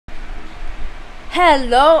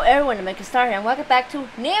Hello everyone, I'm Make Start and welcome back to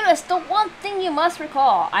Nameless, the one thing you must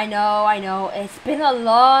recall. I know, it's been a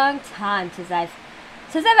long time since I've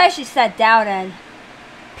actually sat down and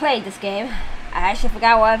played this game. I actually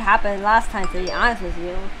forgot what happened last time, to be honest with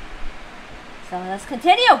you. So let's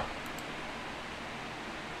continue.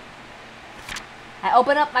 I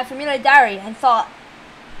opened up my familiar diary and thought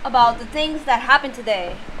about the things that happened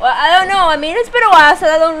today. Well, I don't know, it's been a while, so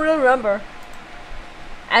I don't really remember.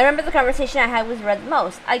 I remember the conversation I had with Red the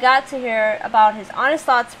most. I got to hear about his honest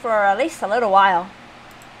thoughts for at least a little while.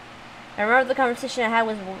 I remember the conversation I had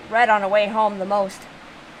with Red on the way home the most.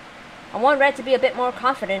 I want Red to be a bit more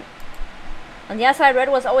confident. On the outside, Red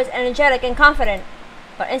was always energetic and confident,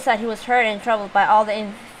 but inside he was hurt and troubled by all the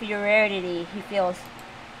inferiority he feels.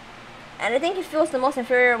 And I think he feels the most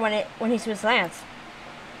inferior when he's with Lance.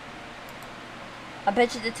 I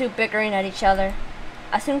pictured the two bickering at each other.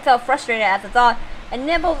 I soon felt frustrated at the thought and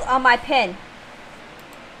nibbled on my pen.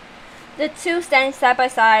 The two standing side by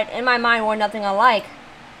side in my mind were nothing alike.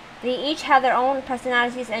 They each had their own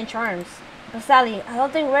personalities and charms. But sadly, I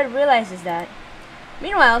don't think Red realizes that.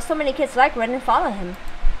 Meanwhile, so many kids like Red and follow him.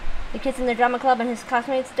 The kids in the drama club and his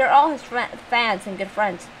classmates, they're all his fans and good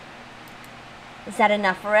friends. Is that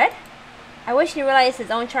enough for Red? I wish he realized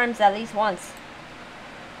his own charms at least once.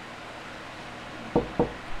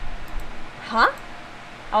 Huh?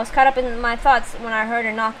 I was caught up in my thoughts when I heard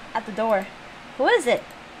a knock at the door. Who is it?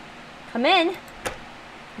 Come in.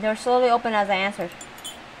 The door slowly opened as I answered.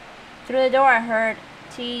 Through the door I heard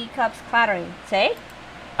teacups clattering. Tay?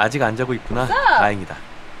 아직 안 자고 있구나. 다행이다.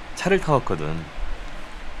 차를 타왔거든.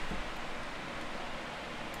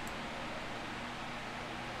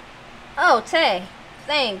 Oh, Tay.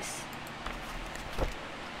 Thanks.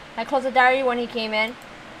 I closed the diary when he came in.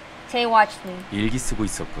 Tay watched me. 일기 쓰고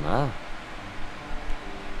있었구나.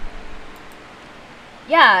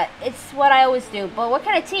 Yeah, it's what I always do. But what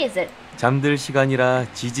kind of tea is it? 잠들 시간이라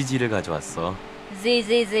지지지를 가져왔어.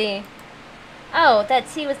 ZZZ. Oh, that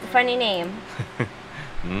tea was the funny name.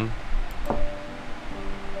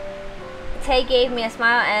 Tay gave me a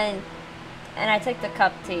smile and I took the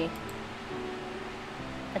cup of tea.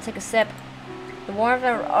 I took a sip. The warm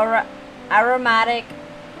and aromatic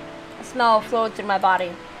smell flowed through my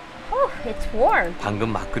body. Oh, it's warm. 방금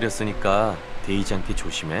막 끓였으니까 데이지 않게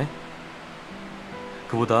조심해.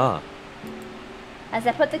 그보다 As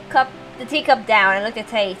I put the teacup down and looked at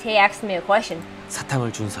Tay, Tay asked me a question.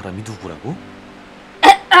 사탕을 준 사람이 누구라고?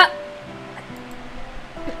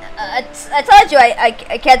 I told you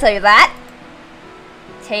I can't tell you that.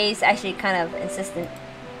 Tay's actually kind of insistent.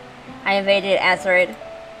 I evaded to answer it.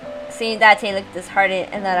 Seeing that, Tay looked disheartened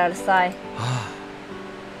and let out a sigh.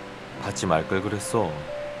 받지 말 걸 그랬어.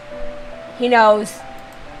 He knows.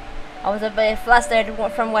 I was a bit flustered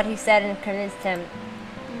from what he said and convinced him.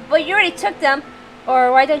 But you already took them,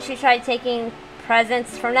 or why don't you try taking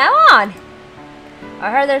presents from now on?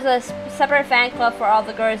 I heard there's a separate fan club for all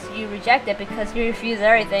the girls you rejected because you refuse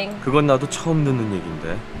everything. 그건 나도 처음 듣는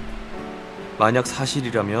얘긴데. 만약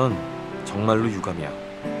사실이라면 정말로 유감이야.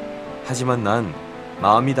 하지만 난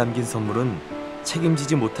마음이 담긴 선물은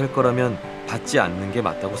책임지지 못할 거라면 받지 않는 게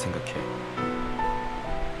맞다고 생각해.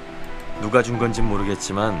 누가 준 건진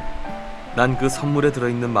모르겠지만 난 그 선물에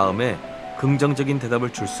들어있는 마음에 긍정적인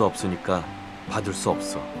대답을 줄 수 없으니까 받을 수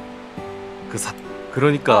없어.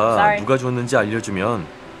 그러니까 누가 줬는지 알려주면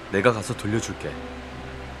내가 가서 돌려줄게.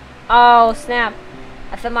 Oh snap!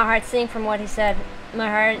 I felt my heart sink from what he said. My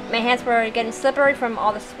hands were getting slippery from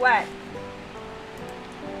all the sweat.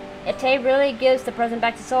 If Tay really gives the present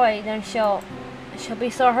back to Zoe, then she'll be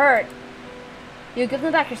so hurt. You give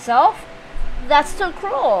them back yourself? That's so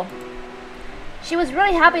cruel. She was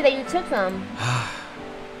really happy that you took them.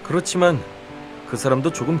 그렇지만 그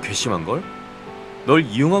사람도 조금 괘씸한걸? 널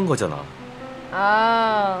이용한 거잖아.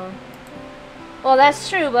 Oh. Well, that's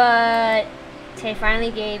true, but Tay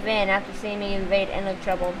finally gave in after seeing me invade and look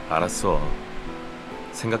troubled. 알았어.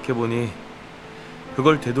 생각해보니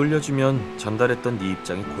그걸 되돌려주면 전달했던 네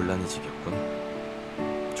입장이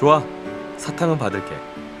곤란해지겠군. 좋아, 사탕은 받을게.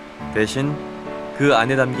 대신 그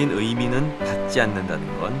안에 담긴 의미는 받지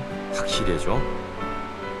않는다는 건 확실히 해줘.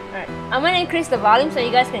 Alright, I'm gonna increase the volume so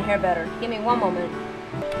you guys can hear better. Give me one moment.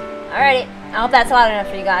 Alrighty, I hope that's loud enough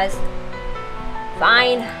for you guys.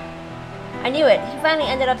 Fine. I knew it. He finally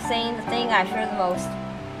ended up saying the thing I feared the most.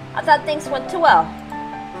 I thought things went too well.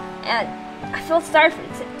 And I felt sorry for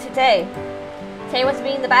Tay. Tay was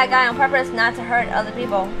being the bad guy on purpose not to hurt other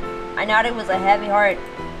people. I know it was a heavy heart.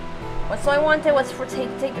 What Zoe wanted was for Tay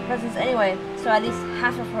to take the presents anyway, so at least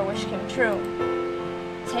half of her wish came true.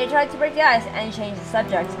 Tay tried to break the ice and change the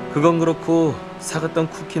subject. 그건 그렇고 사갔던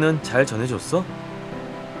쿠키는 잘 전해줬어?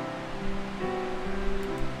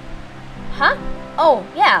 Huh? Oh,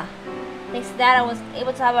 yeah. Thanks to that, I was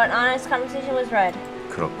able to have an honest conversation with Red.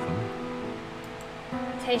 그렇군.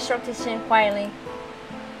 Tay stroked his chin quietly.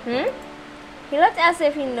 He looked as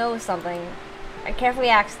if he knows something. I carefully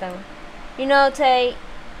asked him, "You know, Tay,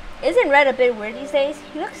 isn't Red a bit weird these days?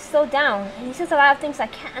 He looks so down, and he says a lot of things I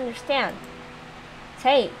can't understand.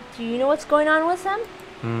 Tay, do you know what's going on with him?"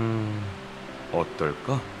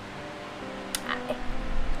 어떨까?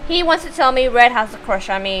 He wants to tell me Red has a crush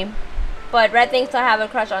on me, but Red thinks I have a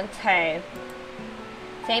crush on Tay.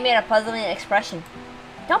 Tay made a puzzling expression.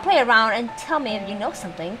 "Don't play around and tell me if you know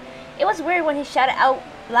something. It was weird when he shouted out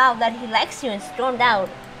loud that he likes you and stormed out.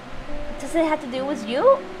 Does it have to do with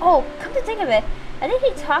you? Oh, come to think of it, I think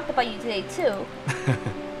he talked about you today too."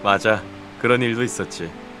 맞아. 그런 일도 있었지.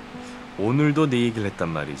 오늘도 네 얘기를 했단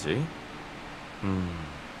말이지.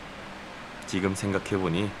 지금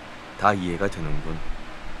생각해보니 다 이해가 되는군.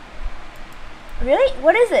 Really?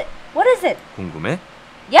 What is it? What is it? 궁금해?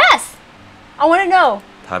 Yes! I want to know.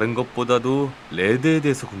 다른 것보다도 레드에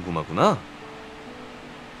대해서 궁금하구나.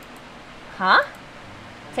 Huh?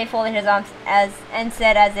 Tay folded his arms and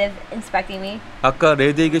said as if inspecting me. 아까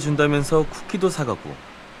레드에게 준다면서 쿠키도 사가고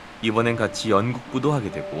이번엔 같이 연극부도 하게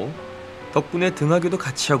되고 덕분에 등하교도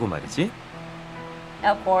같이 하고 말이지.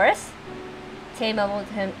 Of course. Tay mumbled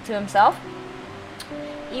to himself.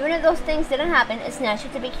 Even if those things didn't happen, it's natural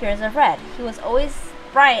to be curious of Red. He was always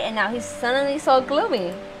bright and now he's suddenly so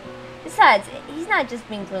gloomy. Besides, he's not just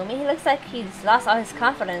being gloomy, he looks like he's lost all his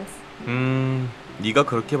confidence. 네가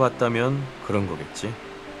그렇게 봤다면 그런 거겠지.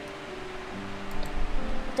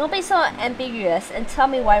 Don't be so ambiguous and tell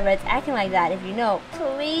me why Red's acting like that if you know.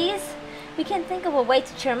 Please? We can think of a way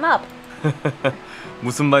to cheer him up.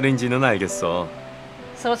 무슨 말인지는 알겠어.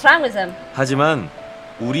 So what's wrong with him? 하지만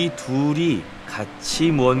우리 둘이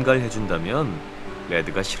같이 무언가를 해준다면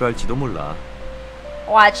레드가 싫어할지도 몰라.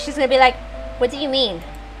 Watch, she's gonna be like, "What do you mean?"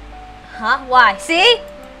 Huh? Why? See?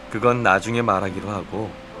 그건 나중에 말하기로 하고.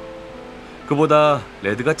 그보다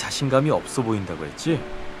레드가 자신감이 없어 보인다고 했지?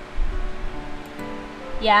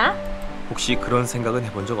 Yeah? 혹시 그런 생각은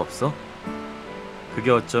해본 적 없어?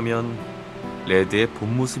 그게 어쩌면 레드의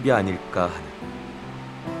본 모습이 아닐까 하는.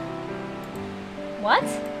 What?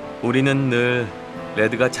 우리는 늘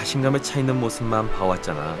레드가 자신감에 차 있는 모습만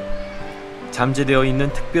봐왔잖아. 잠재되어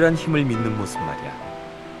있는 특별한 힘을 믿는 모습 말이야.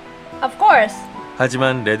 Of course.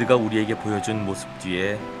 하지만 레드가 우리에게 보여준 모습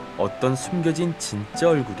뒤에 어떤 숨겨진 진짜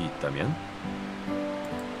얼굴이 있다면?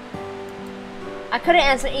 I couldn't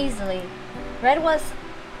answer easily. Red was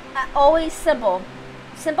always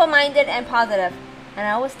simple-minded and positive, and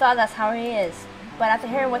I always thought that's how he is. But after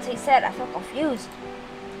hearing what he said, I felt confused.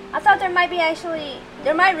 I thought there might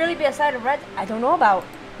really be a side of Red I don't know about.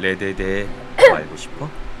 레드에 대해 더 알고 싶어?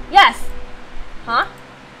 Yes. Huh?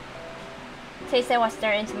 Tay said while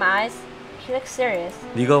staring into my eyes. He looked serious.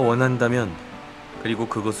 네가 원한다면, 그리고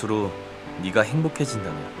그것으로 네가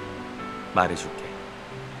행복해진다면 말해줄게.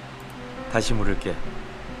 다시 물을게.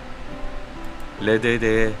 레드에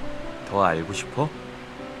대해 더 알고 싶어?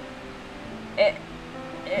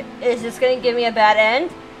 Is this gonna give me a bad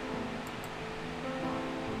end?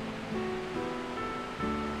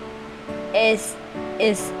 Is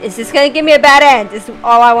this gonna give me a bad end? Is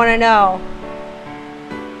all I want to know.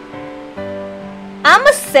 I'm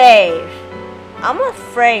a save. I'm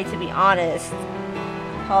afraid, to be honest.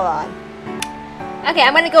 Hold on. Okay,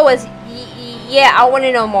 I'm gonna go with yeah. I want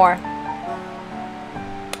to know more.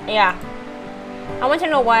 Yeah, I want to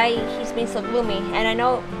know why he's being so gloomy, and I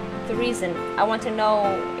know the reason. I want to know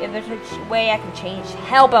if there's a way I can change,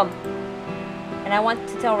 help him. And I want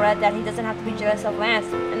to tell Red that he doesn't have to be jealous of Lance,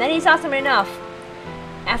 and that he's awesome enough.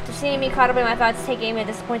 After seeing me caught up in my thoughts, Tay gave me a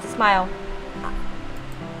disappointed smile.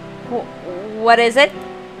 What is it?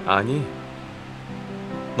 아니,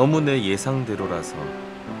 너무 내 예상대로라서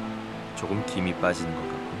조금 김이 빠진 것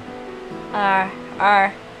같군.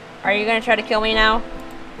 Are you gonna try to kill me now?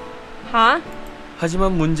 Huh?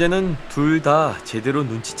 하지만 문제는 둘 다 제대로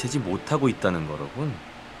눈치채지 못하고 있다는 거로군.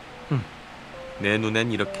 내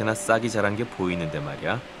눈엔 이렇게나 싹이 자란 게 보이는데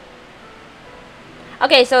말이야.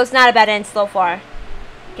 Okay, so it's not a bad end so far.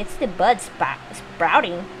 Gets the buds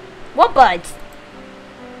sprouting. What buds?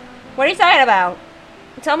 What are you talking about?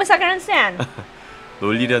 Tell me so I can understand.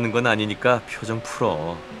 놀리려는 건 아니니까 표정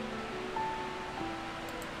풀어.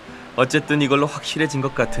 어쨌든 이걸로 확실해진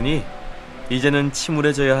것 같으니 이제는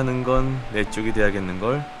침울해져야 하는 건 내 쪽이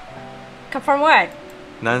돼야겠는걸. Confirm what?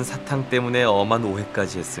 난 사탕 때문에 엄한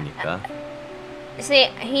오해까지 했으니까. See,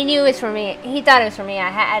 he knew it was for me. He thought it was for me.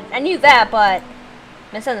 I knew that, but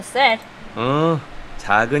misunderstood.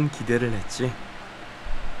 작은 기대를 했지.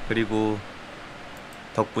 그리고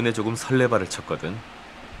덕분에 조금 설레발을 쳤거든.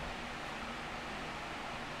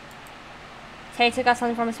 Tay took out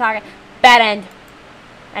something from his pocket. Bad end.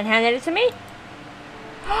 And handed it to me?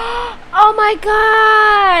 Oh my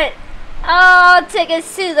god! Oh,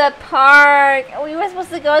 tickets to the park. We were supposed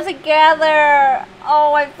to go together.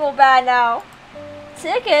 Oh, I feel bad now.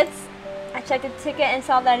 Tickets? I checked the ticket and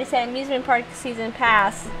saw that it said amusement park season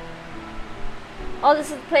pass. Oh, this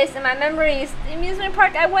is placed in my memories. The amusement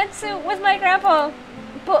park I went to with my grandpa.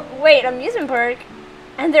 But wait, amusement park?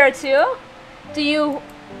 And there are two? Do you...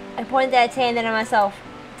 I pointed at Tay and then at myself.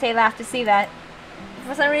 Tay laughed to see that.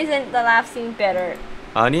 For some reason, the laugh seemed better.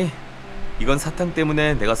 아니, 이건 사탕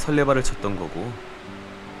때문에 내가 설레발을 쳤던 거고.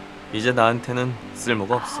 이제 나한테는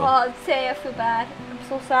쓸모가 없어. Oh, Tay, I feel bad. I'm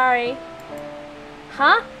so sorry.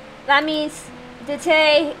 Huh? That means...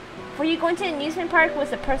 Tay... Were you going to the amusement park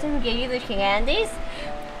with the person who gave you the candies?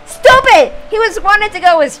 Stupid! He was wanted to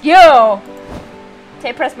go with you!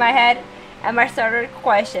 Tay pressed my head and my starter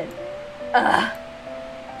question. Ugh.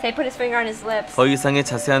 Tay put his finger on his lips. 더 이상의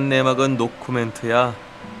자세한 내막은 노코멘트야.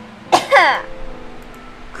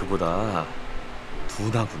 그보다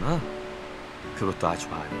둔하구나. 그것도 아주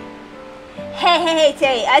많이. Hey,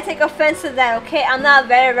 Tay, I take offense to that, okay? I'm not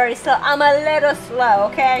very slow. I'm a little slow,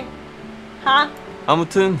 okay? Huh?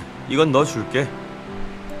 아무튼 이건 너 줄게.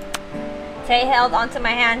 Tay held onto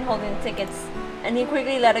my hand holding the tickets, and he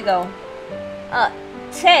quickly let it go.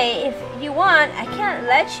 Tay, if you want, I can't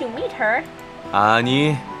let you meet her.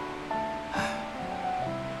 아니.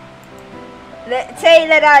 Tay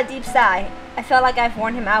let out a deep sigh. I felt like I've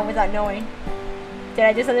worn him out without knowing. Did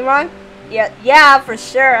I do something wrong? Yeah, for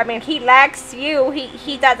sure. I mean, he likes you.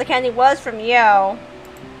 He thought the candy was from you. I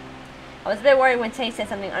was a bit worried when Tay said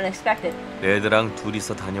something unexpected. 애들랑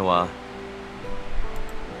둘이서 다녀와.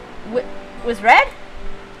 Was Red?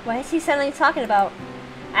 What is he suddenly talking about?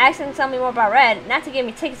 I asked him to tell me more about Red, not to give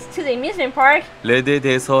me tickets to the amusement park. 레드에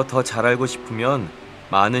대해서 더 잘 알고 싶으면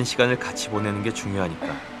많은 시간을 같이 보내는 게 중요하니까.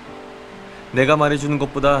 내가 말해주는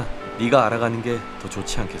것보다 네가 알아가는 게 더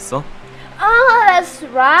좋지 않겠어? Oh, that's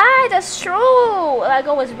right. That's true. Like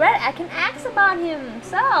I was Red, I can ask about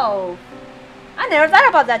himself. I never thought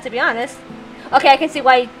about that, to be honest. Okay, I can see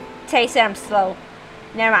why Tay said I'm slow.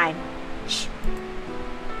 Never mind. Shh.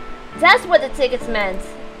 That's what the tickets meant.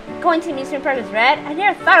 Going to amusement park with Red? I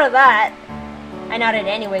never thought of that. I nodded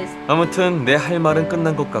anyways. 아무튼 내 할 말은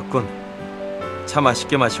끝난 것 같군. 차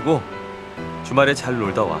맛있게 마시고 주말에 잘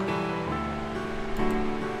놀다 와.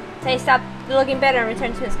 Tay stopped looking better and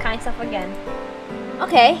returned to his kind self again.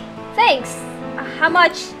 Okay, thanks. How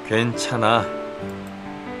much? 괜찮아.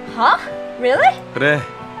 Huh? Really? 그래,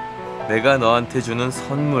 내가 너한테 주는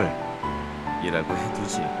선물이라고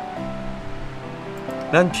해두지.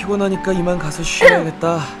 난 피곤하니까 이만 가서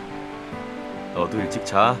쉬어야겠다. 너도 일찍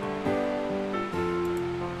자.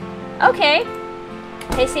 Okay.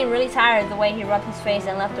 Tay seemed really tired the way he rubbed his face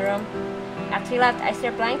and left the room. After he left, I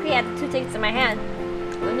stared blankly at the two tickets in my hand.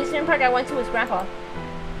 The amusement park I went to was Grandpa.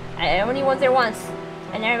 I only went there once.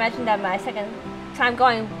 I never imagined that my second time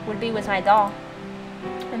going would be with my doll.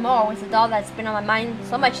 And more with the doll that's been on my mind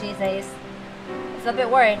so much these days. I was a bit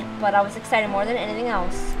worried, but I was excited more than anything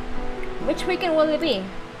else. Which weekend will it be?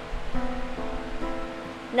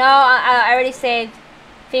 No, I already saved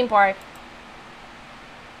theme park.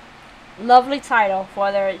 Lovely title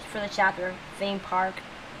for the chapter, theme park.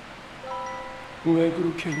 왜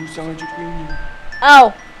그렇게 울상을 짓고 있니?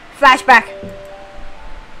 Oh, flashback.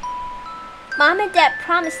 Mom and Dad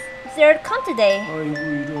promised they'd come today. 아이고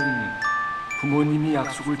이런 부모님이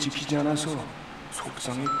약속을 지키지 않아서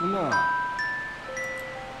속상했구나.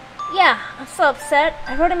 Yeah, I'm so upset.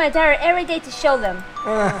 I wrote in my diary every day to show them.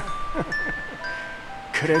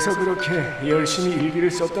 그래서 그렇게 열심히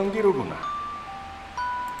일기를 썼던 기로구나.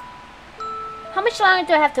 How much longer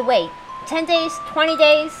do I have to wait? 10 days? 20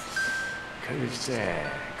 days? 글쎄,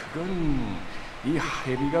 그건 이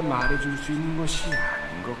하예비가 말해줄 수 있는 것이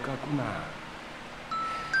아닌 것 같구나.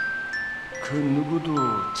 그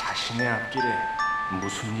누구도 자신의 앞길에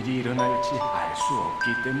무슨 일이 일어날지 알 수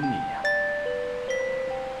없기 때문이야.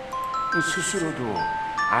 스스로도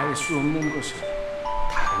알 수 없는 것을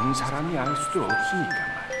다른 사람이 알 수도 없으니까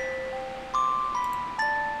말이야.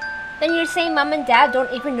 Then you're saying Mom and Dad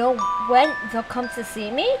don't even know when they'll come to see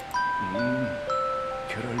me?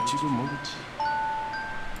 그럴지도 모르지.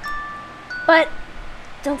 But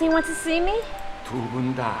don't they want to see me? 두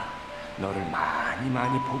분 다 너를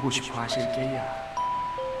많이 보고 싶어 하실 게야.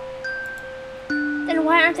 Then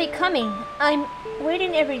why aren't they coming? I'm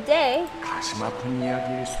waiting every day. 가슴 아픈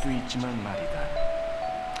이야기일 수도 있지만 말이다.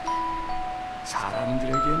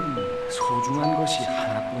 사람들에게는 소중한 것이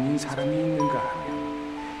하나뿐인 사람이 있는가 하면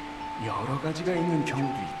여러 가지가 있는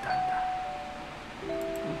경우도 있단다.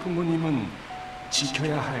 부모님은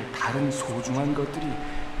지켜야 할 다른 소중한 것들이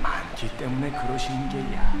많기 때문에 그러시는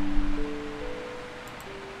게야.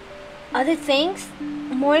 Other things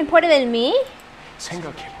more important than me?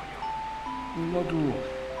 생각해보렴. 너도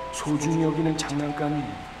소중히 여기는 장난감이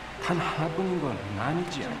단 하나뿐인 건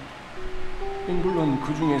아니지 않니? 물론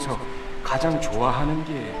그 중에서 가장 좋아하는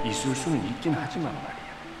게 있을 수는 있긴 하지만 말이야.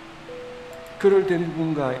 그럴 때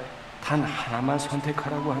누군가 단 하나만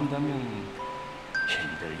선택하라고 한다면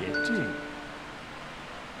힘들겠지.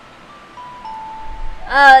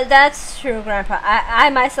 That's true, Grandpa. I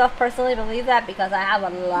myself personally believe that because I have a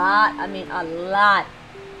lot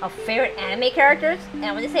of favorite anime characters.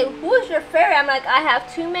 And when they say, who's your favorite? I'm like, I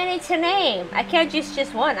have too many to name. I can't choose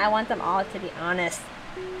just one. I want them all, to be honest.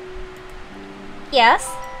 Yes?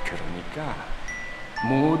 그러니까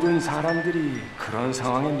모든 사람들이 그런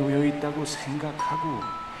상황에 놓여 있다고 생각하고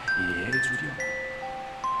이해해 주렴.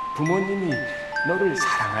 부모님이 너를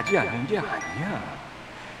사랑하지 않는 게 아니야.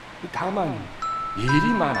 다만 일이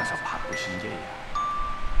많아서 바쁘신 게야.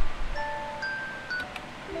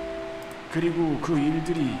 그리고 그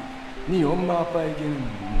일들이 네 엄마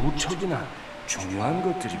아빠에게는 무척이나 중요한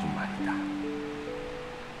것들이고 말이다.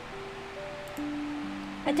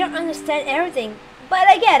 I don't understand everything, but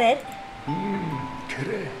I get it.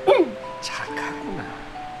 그래. 착하구나.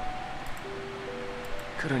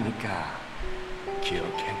 그러니까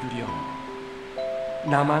기억해두렴.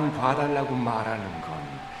 나만 봐달라고 말하는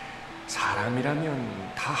건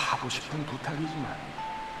사람이라면 다 하고 싶은 부탁이지만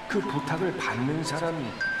그 부탁을 받는 사람이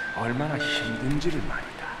얼마나 힘든지를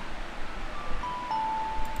말이다.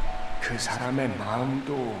 그 사람의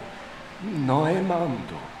마음도 너의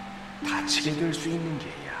마음도 다치게 될 수 있는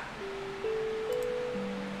게야.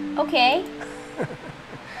 Okay.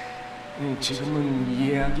 지금은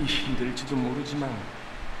이해하기 힘들지도 모르지만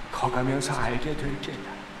커가면서 알게 될 게야.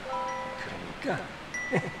 그러니까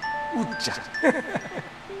웃자.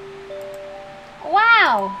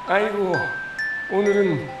 Wow. 아이고,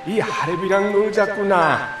 오늘은 이 하랩이랑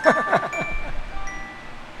놀자꾸나.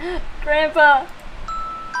 Grandpa.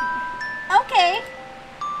 Okay.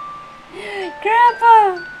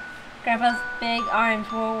 Grandpa. Grandpa's big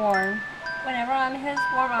arms were warm. Whenever I'm in his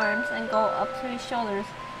warm arms and go up to his shoulders,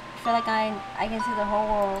 I feel like I can see the whole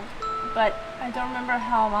world. But I don't remember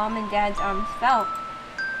how Mom and Dad's arms felt.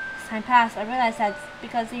 As time passed, I realized that's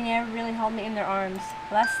because they never really held me in their arms.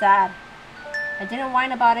 Well, that's sad. I didn't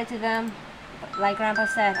whine about it to them. But like Grandpa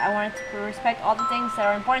said, I wanted to respect all the things that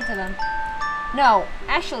are important to them. No,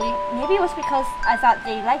 actually, maybe it was because I thought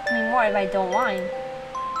they liked me more if I don't whine.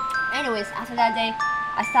 Anyways, after that day,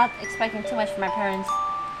 I stopped expecting too much from my parents.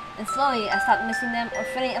 And slowly, I stopped missing them or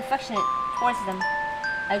feeling affectionate towards them.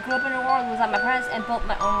 I grew up in a world without my parents and built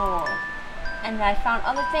my own world. And I found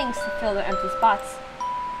other things to fill their empty spots.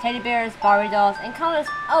 Teddy bears, Barbie dolls, and countless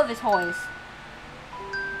other toys.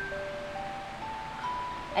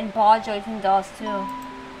 And ball joys and dolls too.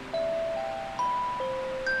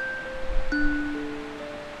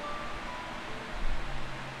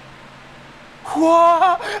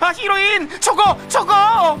 우와, 히로인,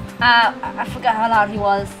 저거! I forgot how loud he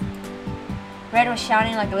was. Red was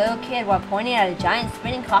shouting like a little kid while pointing at a giant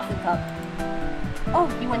spinning coffee cup. Oh,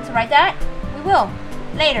 you want to write that? We will.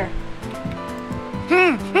 Later.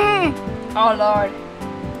 Oh, Lord.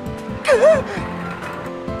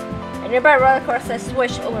 A nearby roller coaster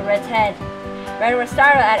swished over Red's head. Red was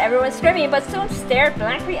startled at everyone screaming, but soon stared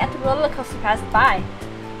blankly at the roller coaster passed by.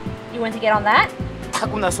 You want to get on that?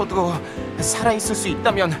 타고 나서도 살아있을 수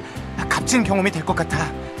있다면 값진 경험이 될 것 같아.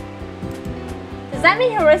 Does that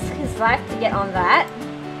mean he'll risk his life to get on that?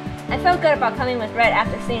 I felt good about coming with Red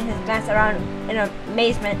after seeing his glance around in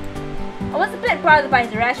amazement. I was a bit bothered by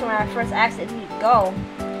his reaction when I first asked if he'd go.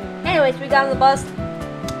 Anyways, we got on the bus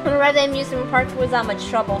and arrived at the amusement park without much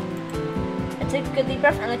trouble. I took a good deep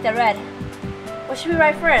breath and looked at Red. What should we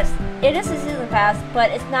ride first? It is a season pass, but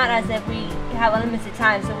it's not as if we have unlimited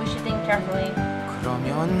time, so we should think carefully.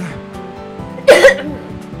 그러면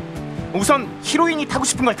우선 히로인이 타고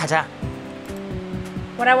싶은 걸 타자.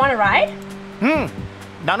 What I want to ride?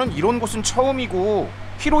 나는 이런 곳은 처음이고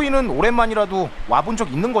히로인은 오랜만이라도 와본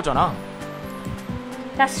적 있는 거잖아.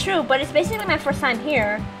 That's true, but it's basically my first time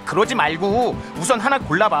here. 그러지 말고 우선 하나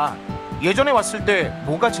골라봐. 예전에 왔을 때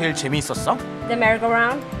뭐가 제일 재미있었어? The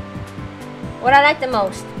merry-go-round. What I liked the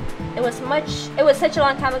most. It was such a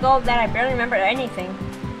long time ago that I barely remember anything.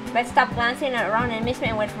 But I stopped glancing around in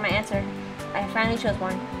amusement and waited for my answer. I finally chose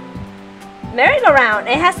one. Merry-go-round!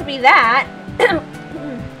 It has to be that!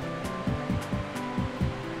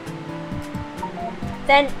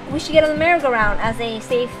 Then we should get on the merry-go-round as a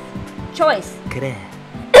safe choice. 그래,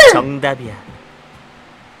 정답이야.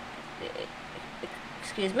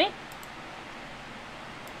 Excuse me?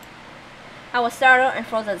 I was startled and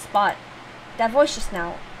froze at the spot. That voice just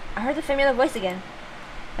now. I heard the familiar voice again.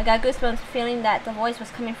 I got goosebumps feeling that the voice was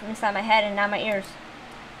coming from inside my head and not my ears.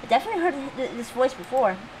 I definitely heard this voice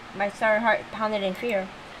before. My startled heart pounded in fear.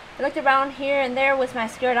 I looked around here and there with my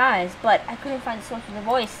scared eyes, but I couldn't find the source of the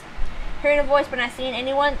voice. Hearing a voice but not seeing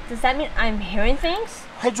anyone, does that mean I'm hearing things?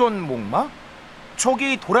 회전 목마?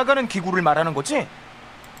 저기 돌아가는 기구를 말하는 거지?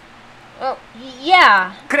 Well,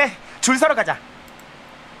 yeah. 그래, 줄 서러 가자.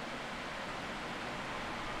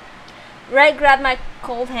 Red grabbed my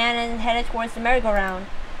cold hand and headed towards the merry-go-round.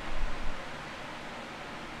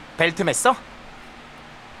 벨트 맸어?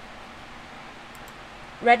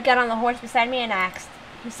 Red got on the horse beside me and asked.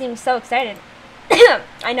 He seemed so excited.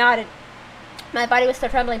 I nodded. My body was still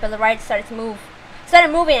trembling, but the ride started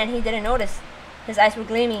moving and he didn't notice. His eyes were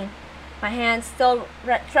gleaming. My hands still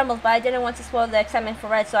trembled, but I didn't want to spoil the excitement for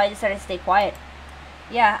Red, so I decided to stay quiet.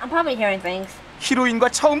 Yeah, I'm probably hearing things. 히로인과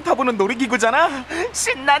처음 타보는 놀이기구잖아.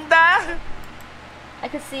 신난다. I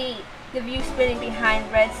could see the view spinning behind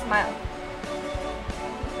Red's smile.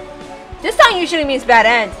 This song usually means bad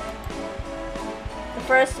end. The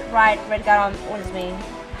first ride Red got on was me.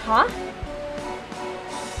 Huh?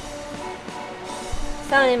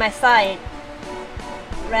 Sounding in my side.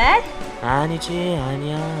 Red? 아니지,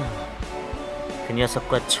 아니야. 그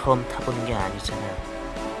녀석과 처음 타보는 게 아니잖아.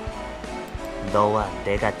 너와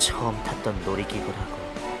내가 처음 탔던 놀이기구라고.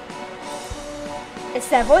 It's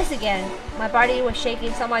that voice again. My body was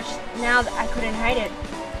shaking so much now that I couldn't hide it.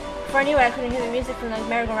 Before I knew it, I couldn't hear the music from the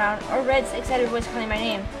merry-go-round or Red's excited voice calling my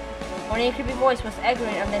name. Only a creepy voice was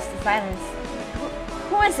echoing amidst the silence.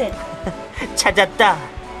 Who is it? 찾았다.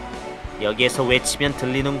 여기에서 외치면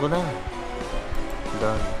들리는구나.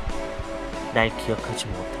 넌 날 기억하지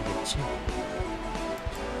못하겠지?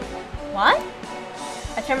 What?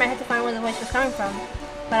 I turned my head to find where the voice was coming from.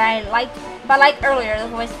 But like earlier, the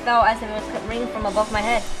voice felt as if it was ringing from above my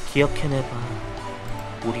head. 기억해내봐.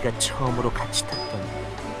 우리가 처음으로 같이 탔던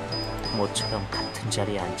모처럼 같은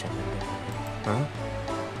자리에 앉았는데. 어?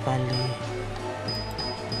 빨리.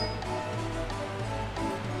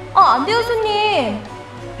 안 돼요, 손님.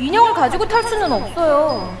 인형을 가지고 탈 수는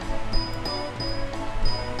없어요.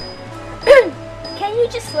 Can you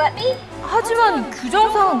just let me? 하지만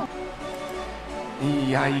규정상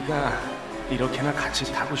이 아이가 이렇게나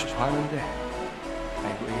같이 타고 싶어 하는데,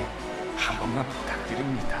 아이고, 한 번만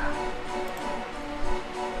부탁드립니다.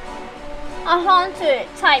 I'll hold on to it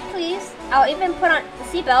tight, please. I'll even put on the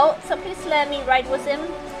seatbelt, so please let me ride with him.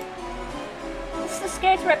 I'm so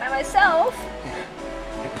scared to ride by myself.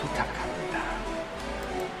 부탁합니다.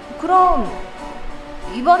 그럼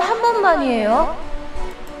이번 한 번만이에요.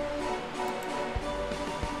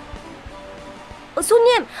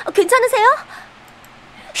 손님, 괜찮으세요?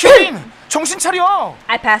 히로인, 정신 차려.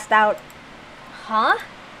 I passed out. Huh?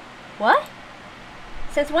 What?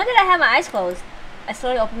 Since when did I have my eyes closed? I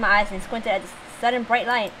slowly opened my eyes and squinted at the sudden bright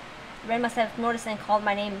light. Red must have noticed and called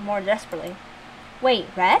my name more desperately. Wait,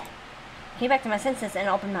 Red? I came back to my senses and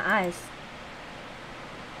opened my eyes.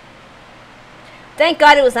 Thank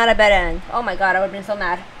God it was not a bad end. Oh my God, I would have been so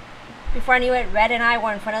mad. Before I knew it, Red and I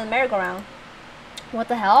were in front of the merry-go-round. What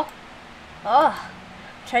the hell? Ugh.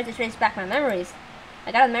 I tried to trace back my memories.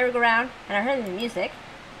 I got on the merry-go-round and I heard the music.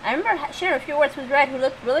 I remember sharing a few words with Red, who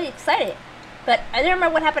looked really excited. But I didn't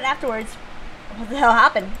remember what happened afterwards. What the hell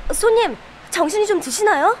happened? 손님, 정신이 좀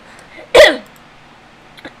드시나요?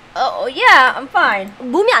 Oh, yeah, I'm fine.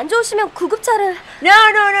 몸이 안 좋으시면 구급차를... No,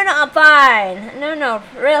 I'm fine. No,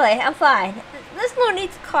 really, I'm fine. There's no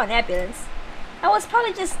need to call an ambulance. I was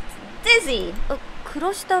probably just dizzy.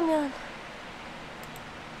 그러시다면...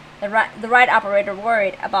 The ride operator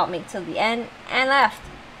worried about me till the end and left.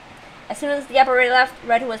 As soon as the operator left,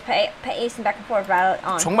 Red, who was pacing back and forth, rattled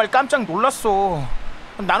on. 정말 깜짝 놀랐어.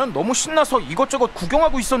 나는 너무 신나서 이것저것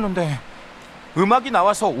구경하고 있었는데 음악이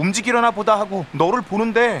나와서 움직이려나 보다 하고 너를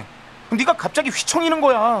보는데 네가 갑자기 휘청이는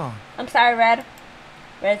거야. I'm sorry, Red.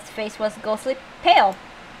 Red's face was ghostly pale.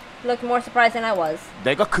 He looked more surprised than I was.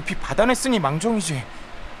 내가 급히 받아냈으니 망정이지.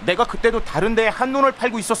 내가 그때도 다른 데에 한눈을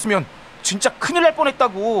팔고 있었으면 진짜 큰일 날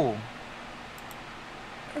뻔했다고.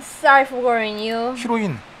 Sorry for worrying you.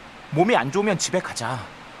 히로인, 몸이 안 좋으면 집에 가자.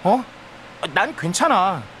 어? 난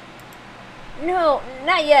괜찮아. No,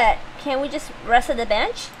 not yet. Can we just rest at the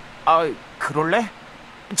bench? 아, 그럴래?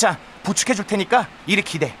 자, 부축해 줄 테니까 이리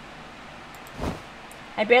기대.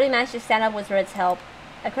 I barely managed to stand up with Red's help.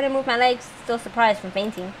 I couldn't move my legs, still surprised from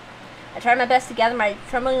fainting. I tried my best to gather my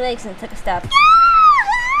trembling legs and took a step.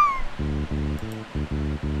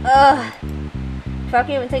 Ugh. Before I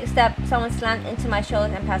could even take a step, someone slammed into my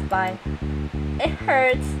shoulders and passed by. It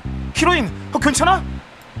hurts. 히로인, 괜찮아?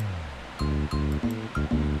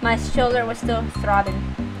 My shoulder was still throbbing,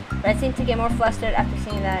 but I seemed to get more flustered after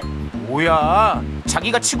seeing that. 뭐야?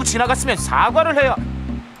 자기가 치고 지나갔으면 사과를 해야.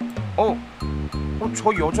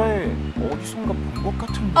 저 여자애 어디선가 본 것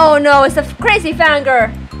같은데. Oh no, it's the crazy fangirl!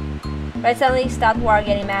 But I suddenly stopped War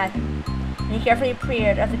getting mad, and he carefully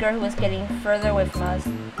peered at the girl who was getting further away from us.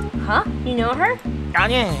 Huh? You know her?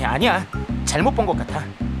 아니야. 잘못 본 것 같아.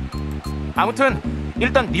 아무튼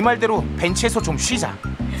일단 네 말대로 벤치에서 좀 쉬자.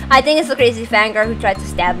 I think it's the crazy fangirl who tried to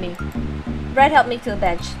stab me. Brett helped me to the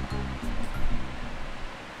bench.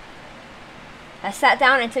 I sat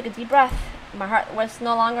down and took a deep breath. My heart was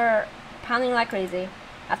no longer pounding like crazy.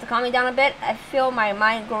 After calming down a bit, I feel my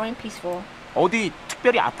mind growing peaceful. 어디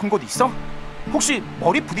특별히 아픈 곳 있어? 혹시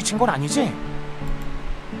머리 부딪힌 건 아니지?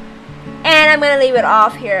 And I'm gonna leave it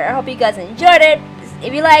off here. I hope you guys enjoyed it.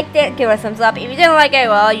 If you liked it, give it a thumbs up. If you didn't like it,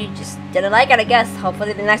 well, you just didn't like it, I guess.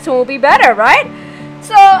 Hopefully the next one will be better, right?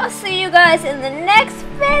 So, I'll see you guys in the next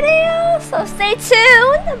video. So stay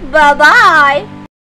tuned. Bye-bye.